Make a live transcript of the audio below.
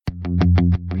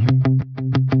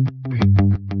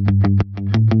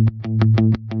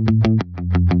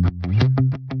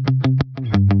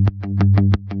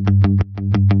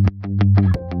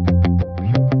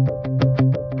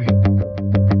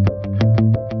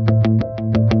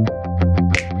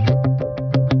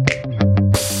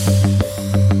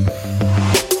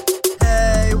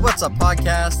What's up,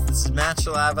 podcast? This is Matt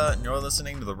Shalava, and you're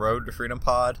listening to the Road to Freedom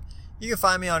Pod. You can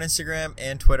find me on Instagram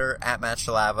and Twitter at Matt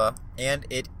Shalava, and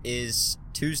it is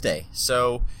Tuesday.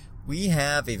 So we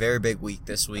have a very big week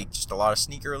this week. Just a lot of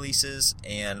sneaker releases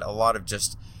and a lot of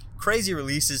just crazy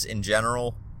releases in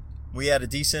general. We had a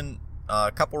decent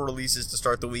couple releases to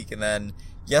start the week, and then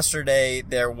yesterday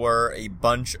there were a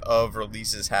bunch of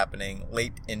releases happening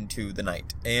late into the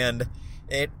night, and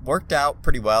it worked out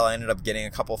pretty well. I ended up getting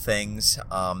a couple things.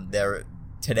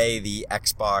 Today the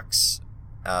Xbox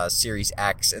Series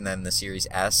X and then the Series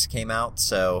S came out,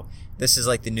 so this is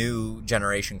like the new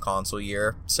generation console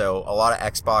year. So a lot of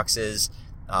Xboxes,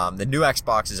 the new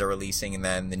Xboxes are releasing, and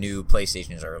then the new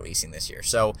PlayStations are releasing this year.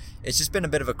 So it's just been a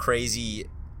bit of a crazy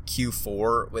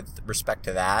Q4 with respect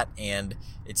to that, and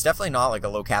it's definitely not like a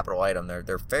low capital item.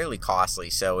 They're fairly costly,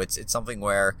 so it's something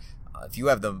where if you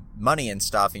have the money and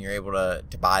stuff and you're able to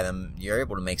buy them, you're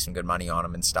able to make some good money on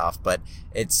them and stuff. But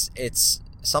it's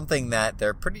something that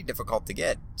they're pretty difficult to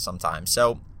get sometimes.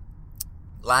 So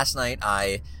last night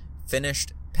I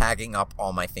finished packing up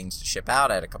all my things to ship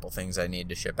out. I had a couple things I needed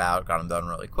to ship out, got them done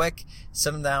really quick,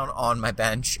 set them down on my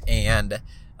bench and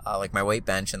like my weight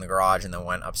bench in the garage, and then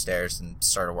went upstairs and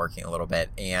started working a little bit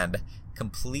and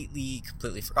completely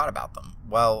forgot about them.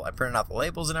 Well, I printed out the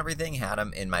labels and everything, had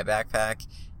them in my backpack,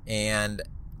 and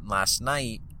last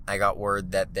night I got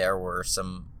word that there were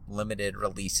some limited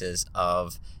releases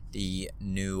of the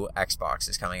new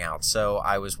Xboxes coming out. So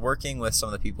I was working with some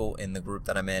of the people in the group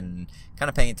that I'm in, and kind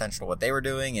of paying attention to what they were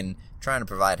doing and trying to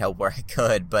provide help where I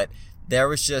could. But it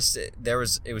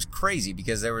was crazy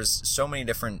because there was so many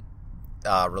different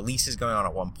releases going on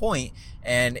at one point,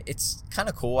 and it's kind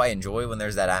of cool. I enjoy when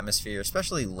there's that atmosphere,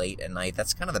 especially late at night.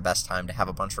 That's kind of the best time to have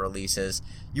a bunch of releases.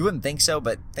 You wouldn't think so,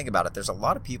 but think about it. There's a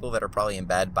lot of people that are probably in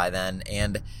bed by then,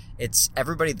 and it's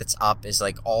everybody that's up is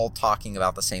like all talking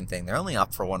about the same thing. They're only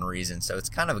up for one reason, so it's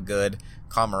kind of a good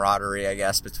camaraderie, I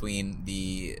guess, between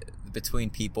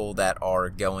people that are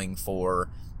going for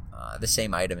the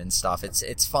same item and stuff.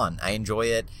 It's fun. I enjoy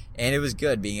it, and it was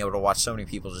good being able to watch so many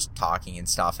people just talking and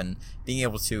stuff, and being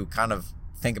able to kind of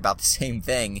think about the same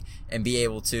thing and be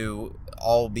able to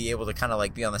kind of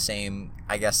like be on the same,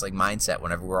 I guess, like mindset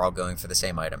whenever we're all going for the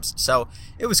same items. So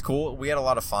it was cool. We had a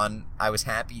lot of fun. I was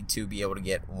happy to be able to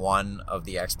get one of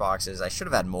the Xboxes. I should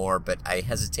have had more, but I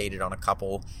hesitated on a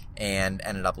couple and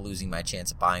ended up losing my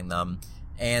chance of buying them.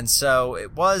 And so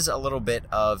it was a little bit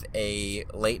of a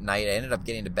late night. I ended up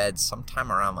getting to bed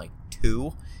sometime around like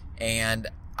 2, and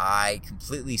I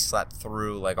completely slept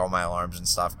through like all my alarms and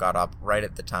stuff. Got up right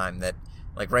at the time that,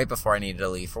 like right before I needed to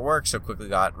leave for work, so quickly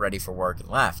got ready for work and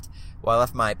left. Well, I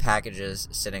left my packages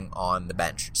sitting on the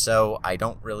bench, so I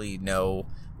don't really know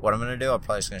what I'm going to do. I'm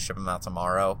probably just going to ship them out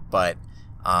tomorrow, but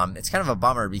it's kind of a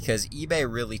bummer because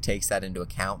eBay really takes that into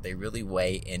account. They really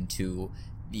weigh into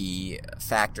the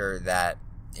factor that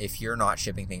if you're not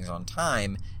shipping things on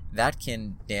time, that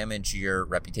can damage your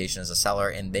reputation as a seller,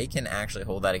 and they can actually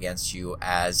hold that against you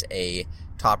as a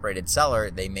top-rated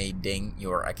seller. They may ding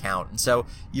your account, and so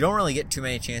you don't really get too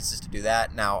many chances to do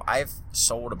that. Now, I've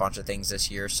sold a bunch of things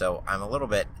this year, so I'm a little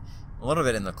bit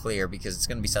in the clear because it's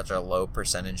going to be such a low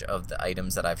percentage of the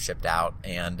items that I've shipped out,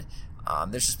 and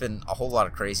there's just been a whole lot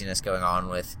of craziness going on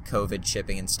with COVID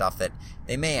shipping and stuff that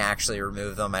they may actually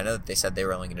remove them. I know that they said they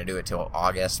were only going to do it till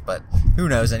August, but who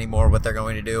knows anymore what they're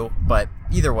going to do. But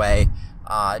either way,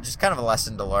 just kind of a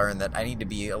lesson to learn that I need to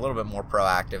be a little bit more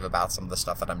proactive about some of the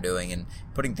stuff that I'm doing and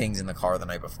putting things in the car the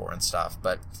night before and stuff.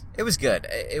 But it was good.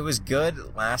 It was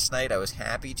good last night. I was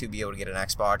happy to be able to get an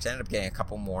Xbox. I ended up getting a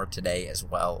couple more today as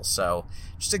well. So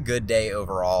just a good day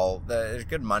overall. There's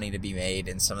good money to be made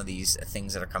in some of these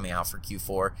things that are coming out for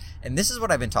Q4. And this is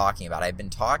what I've been talking about. I've been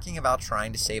talking about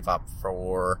trying to save up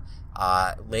for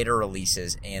later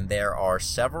releases, and there are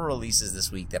several releases this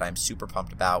week that I'm super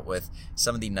pumped about, with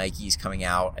some of the Nikes coming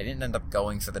out. I didn't end up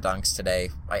going for the Dunks today.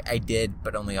 I did,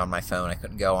 but only on my phone. I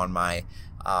couldn't go on my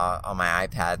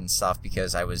iPad and stuff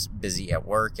because I was busy at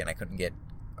work and I couldn't get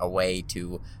a way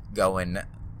to go and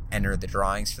enter the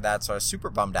drawings for that, so I was super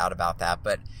bummed out about that.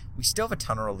 But we still have a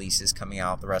ton of releases coming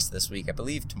out the rest of this week. I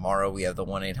believe tomorrow we have the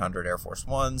 1-800 Air Force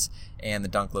Ones and the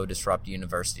Dunk Low Disrupt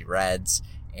University Reds.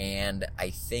 And I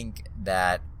think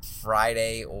that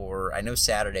Friday, or I know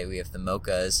Saturday, we have the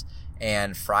Mochas,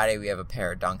 and Friday we have a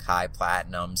pair of Dunk High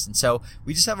Platinums. And so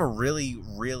we just have a really,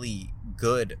 really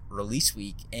good release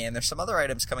week. And there's some other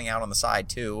items coming out on the side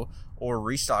too, or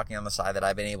restocking on the side that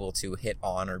I've been able to hit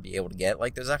on or be able to get,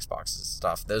 like those Xboxes and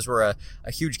stuff. Those were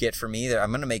a huge get for me.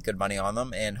 I'm going to make good money on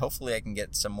them, and hopefully I can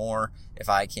get some more if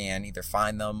I can either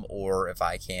find them or if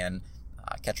I can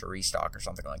catch a restock or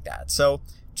something like that. So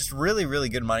just really, really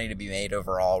good money to be made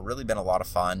overall. Really been a lot of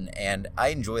fun, and I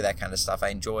enjoy that kind of stuff. I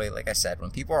enjoy, like I said,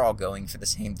 when people are all going for the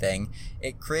same thing,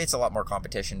 it creates a lot more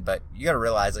competition, but you got to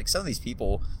realize, like, some of these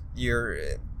people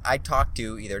I talk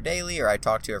to either daily or I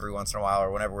talk to every once in a while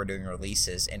or whenever we're doing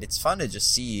releases, and it's fun to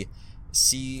just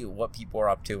see what people are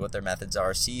up to, what their methods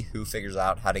are, see who figures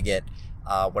out how to get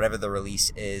whatever the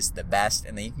release is the best,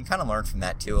 and then you can kind of learn from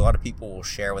that too. A lot of people will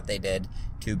share what they did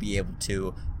to be able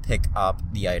to pick up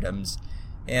the items,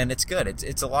 and it's good.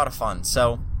 It's a lot of fun.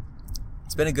 So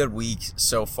it's been a good week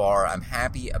so far. I'm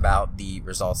happy about the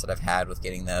results that I've had with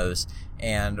getting those,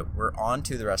 and we're on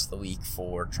to the rest of the week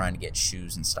for trying to get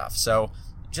shoes and stuff. So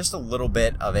just a little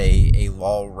bit of a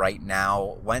lull right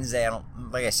now. Wednesday,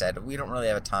 like I said, we don't really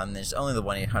have a ton. There's only the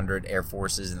 1-800 Air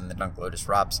Forces and the Dunk Low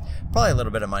Disrupts. Probably a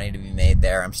little bit of money to be made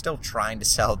there. I'm still trying to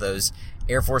sell those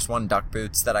Air Force One duck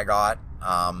boots that I got.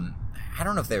 I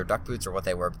don't know if they were duck boots or what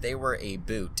they were, but they were a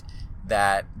boot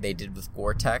that they did with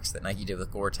Gore-Tex, that Nike did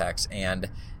with Gore-Tex, and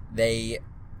they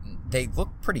look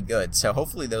pretty good. So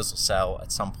hopefully those will sell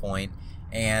at some point.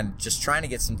 And just trying to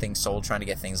get some things sold, trying to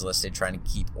get things listed, trying to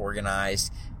keep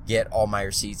organized, get all my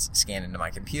receipts scanned into my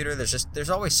computer. There's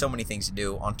always so many things to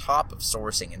do on top of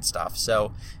sourcing and stuff.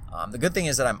 So the good thing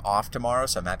is that I'm off tomorrow,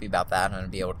 so I'm happy about that. I'm going to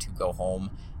be able to go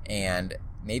home and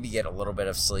maybe get a little bit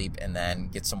of sleep and then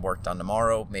get some work done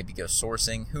tomorrow, maybe go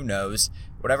sourcing. Who knows?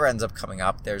 Whatever ends up coming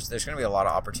up, there's going to be a lot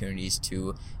of opportunities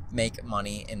to make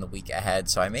money in the week ahead.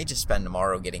 So I may just spend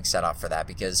tomorrow getting set up for that,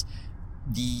 because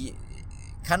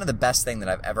the best thing that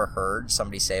I've ever heard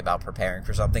somebody say about preparing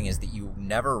for something is that you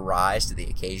never rise to the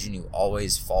occasion. You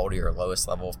always fall to your lowest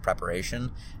level of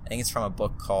preparation. I think it's from a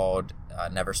book called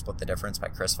Never Split the Difference by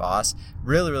Chris Voss.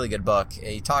 Really, really good book.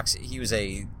 He was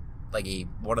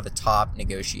one of the top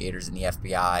negotiators in the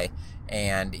FBI,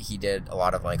 and he did a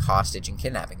lot of like hostage and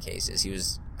kidnapping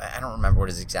cases. I don't remember what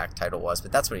his exact title was,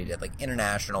 but that's what he did. Like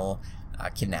international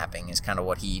kidnapping is kind of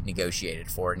what he negotiated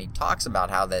for. And he talks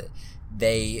about how that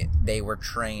they were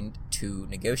trained to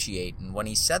negotiate. And when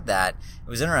he said that, it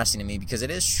was interesting to me, because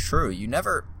it is true. You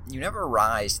never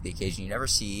rise to the occasion. You never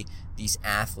see these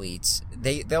athletes.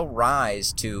 They'll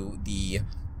rise to the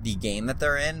game that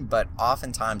they're in, but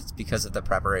oftentimes it's because of the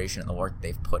preparation and the work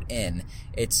they've put in.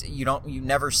 You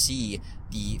never see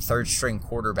the third string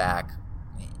quarterback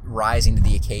rising to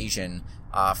the occasion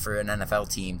for an NFL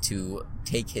team to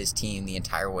take his team the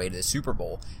entire way to the Super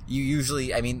Bowl. You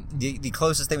usually, the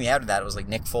closest thing we had to that was like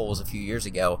Nick Foles a few years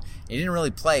ago. He didn't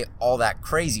really play all that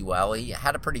crazy well. He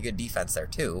had a pretty good defense there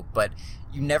too, but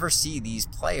you never see these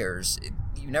players,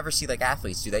 you never see like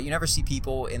athletes do that. You never see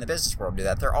people in the business world do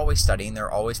that. They're always studying,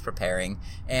 they're always preparing,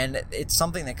 and it's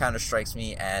something that kind of strikes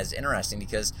me as interesting,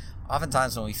 because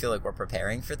oftentimes when we feel like we're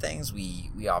preparing for things, we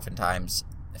oftentimes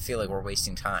feel like we're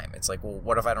wasting time. It's like, well,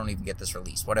 what if I don't even get this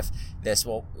release? What if this?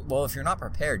 Well, if you're not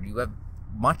prepared, you have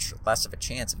much less of a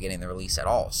chance of getting the release at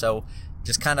all. So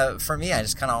just kind of, for me, I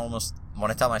just kind of almost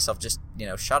want to tell myself, just,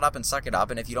 shut up and suck it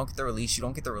up. And if you don't get the release, you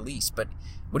don't get the release. But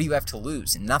what do you have to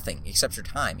lose? Nothing, except your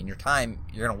time. And your time,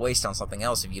 you're going to waste on something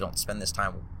else if you don't spend this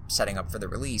time setting up for the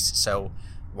release. So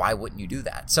why wouldn't you do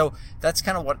that? So that's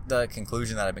kind of what the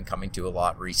conclusion that I've been coming to a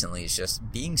lot recently, is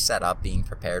just being set up, being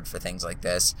prepared for things like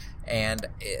this. And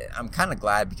I'm kind of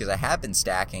glad, because I have been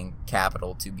stacking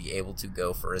capital to be able to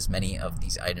go for as many of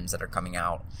these items that are coming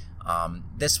out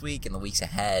this week and the weeks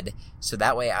ahead. So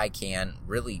that way I can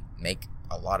really make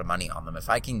a lot of money on them.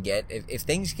 If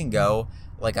things can go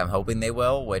like I'm hoping they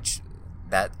will, which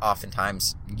that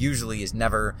oftentimes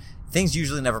things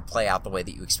usually never play out the way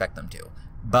that you expect them to.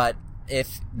 But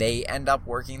if they end up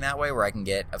working that way, where I can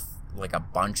get a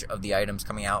bunch of the items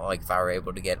coming out, like if I were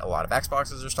able to get a lot of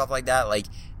Xboxes or stuff like that, like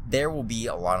there will be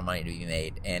a lot of money to be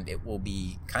made, and it will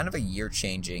be kind of a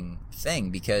year-changing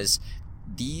thing, because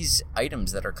these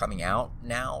items that are coming out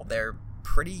now, they're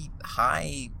pretty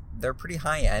high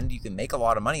end. You can make a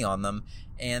lot of money on them,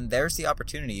 and there's the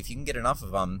opportunity. If you can get enough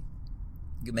of them,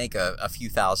 you can make a few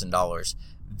 $1,000s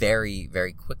very,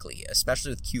 very quickly, especially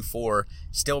with Q4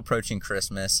 still approaching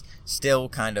Christmas, still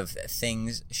kind of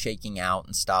things shaking out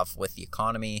and stuff with the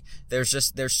economy.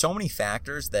 There's so many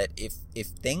factors that if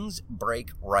things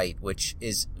break right, which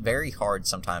is very hard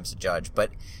sometimes to judge,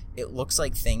 but it looks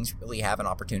like things really have an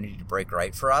opportunity to break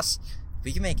right for us.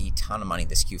 We can make a ton of money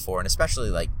this Q4, and especially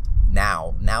like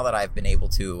now that I've been able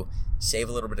to save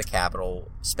a little bit of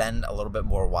capital, spend a little bit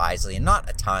more wisely, and not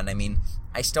a ton.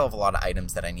 I still have a lot of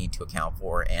items that I need to account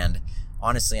for, and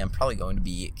honestly, I'm probably going to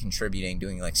be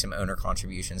doing like some owner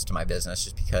contributions to my business,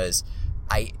 just because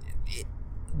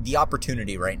the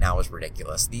opportunity right now is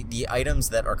ridiculous. The items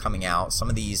that are coming out, some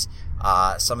of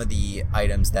the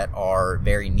items that are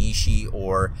very niche-y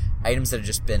or items that have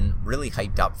just been really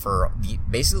hyped up for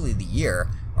basically the year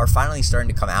are finally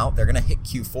starting to come out. They're going to hit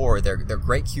Q4. They're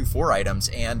great Q4 items,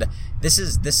 and this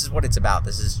is what it's about.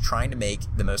 This is trying to make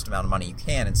the most amount of money you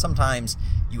can, and sometimes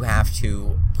you have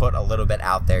to put a little bit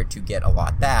out there to get a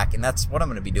lot back, and that's what I'm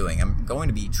going to be doing. I'm going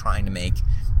to be trying to make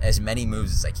as many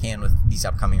moves as I can with these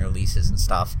upcoming releases and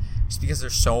stuff, just because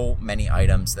there's so many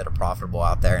items that are profitable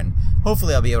out there, and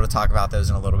hopefully I'll be able to talk about those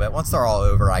in a little bit. Once they're all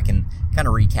over, I can kind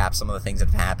of recap some of the things that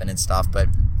have happened and stuff, but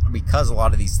because a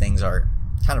lot of these things are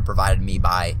kind of provided to me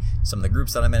by some of the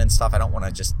groups that I'm in and stuff, I don't want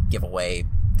to just give away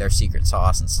their secret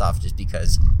sauce and stuff just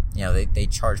because, they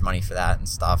charge money for that and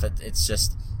stuff. It's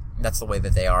just, that's the way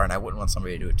that they are, and I wouldn't want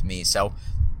somebody to do it to me. So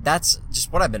that's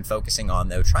just what I've been focusing on,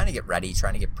 though, trying to get ready,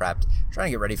 trying to get prepped, trying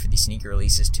to get ready for these sneaker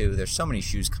releases too. There's so many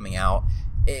shoes coming out.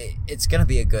 It's going to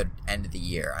be a good end of the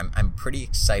year. I'm pretty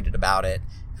excited about it.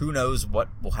 Who knows what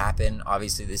will happen?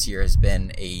 Obviously, this year has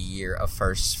been a year of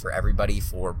firsts for everybody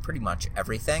for pretty much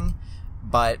everything,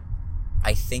 but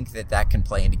I think that can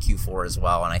play into Q4 as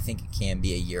well, and I think it can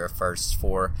be a year of firsts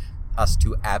for us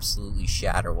to absolutely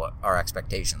shatter what our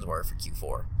expectations were for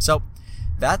Q4. So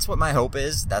that's what my hope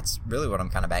is. That's really what I'm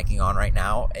kind of banking on right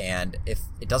now, and if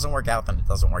it doesn't work out, then it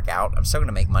doesn't work out. I'm still going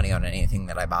to make money on anything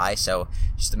that I buy, so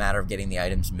it's just a matter of getting the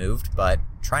items moved, but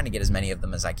trying to get as many of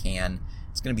them as I can.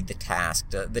 It's going to be the task.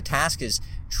 The task is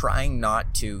trying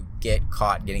not to get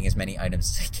caught getting as many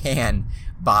items as I can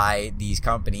by these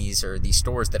companies or these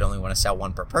stores that only want to sell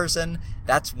one per person.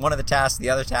 That's one of the tasks. The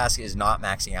other task is not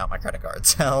maxing out my credit card.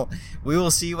 So we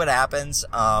will see what happens.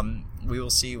 We will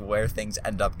see where things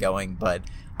end up going, but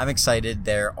I'm excited.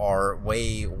 There are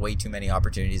way too many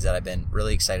opportunities that I've been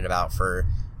really excited about for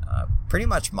pretty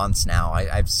much months now.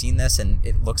 I've seen this, and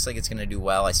it looks like it's going to do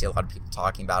well. I see a lot of people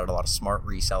talking about it, a lot of smart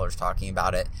resellers talking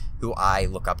about it, who I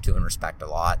look up to and respect a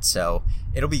lot. So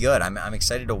it'll be good. I'm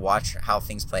excited to watch how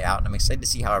things play out, and I'm excited to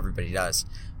see how everybody does.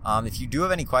 If you do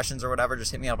have any questions or whatever,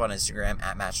 just hit me up on Instagram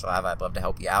at MatchLava. I'd love to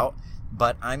help you out.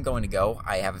 But I'm going to go.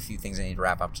 I have a few things I need to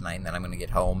wrap up tonight, and then I'm going to get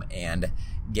home and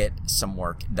get some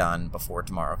work done before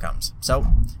tomorrow comes. So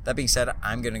that being said,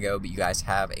 I'm going to go, but you guys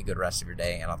have a good rest of your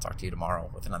day, and I'll talk to you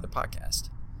tomorrow with another podcast.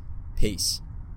 Peace.